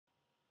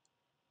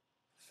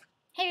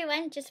Hey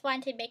everyone, just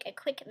wanted to make a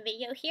quick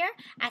video here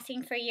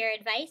asking for your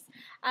advice.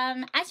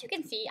 As you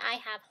can see, I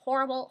have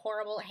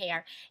horrible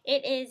hair.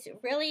 It is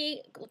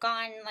really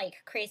gone like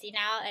crazy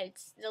now.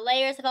 The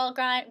layers have all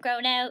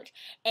grown out,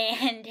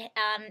 and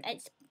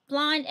it's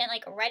blonde and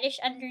like reddish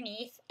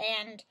underneath,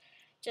 and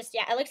just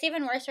yeah, it looks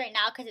even worse right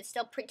now because it's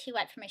still pretty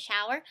wet from a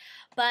shower.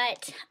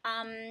 But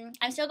I'm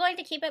still going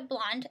to keep it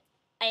blonde,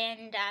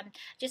 and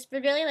just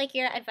would really like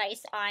your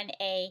advice on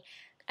a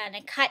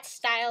cut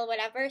style,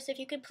 whatever. So if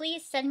you could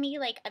please send me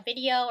like a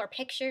video or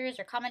pictures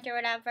or comment or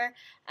whatever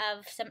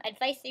of some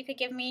advice that you could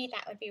give me,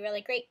 that would be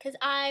really great because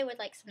I would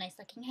like some nice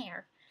looking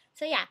hair.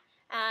 So yeah,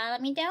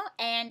 let me know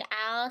and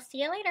I'll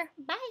see you later.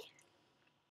 Bye.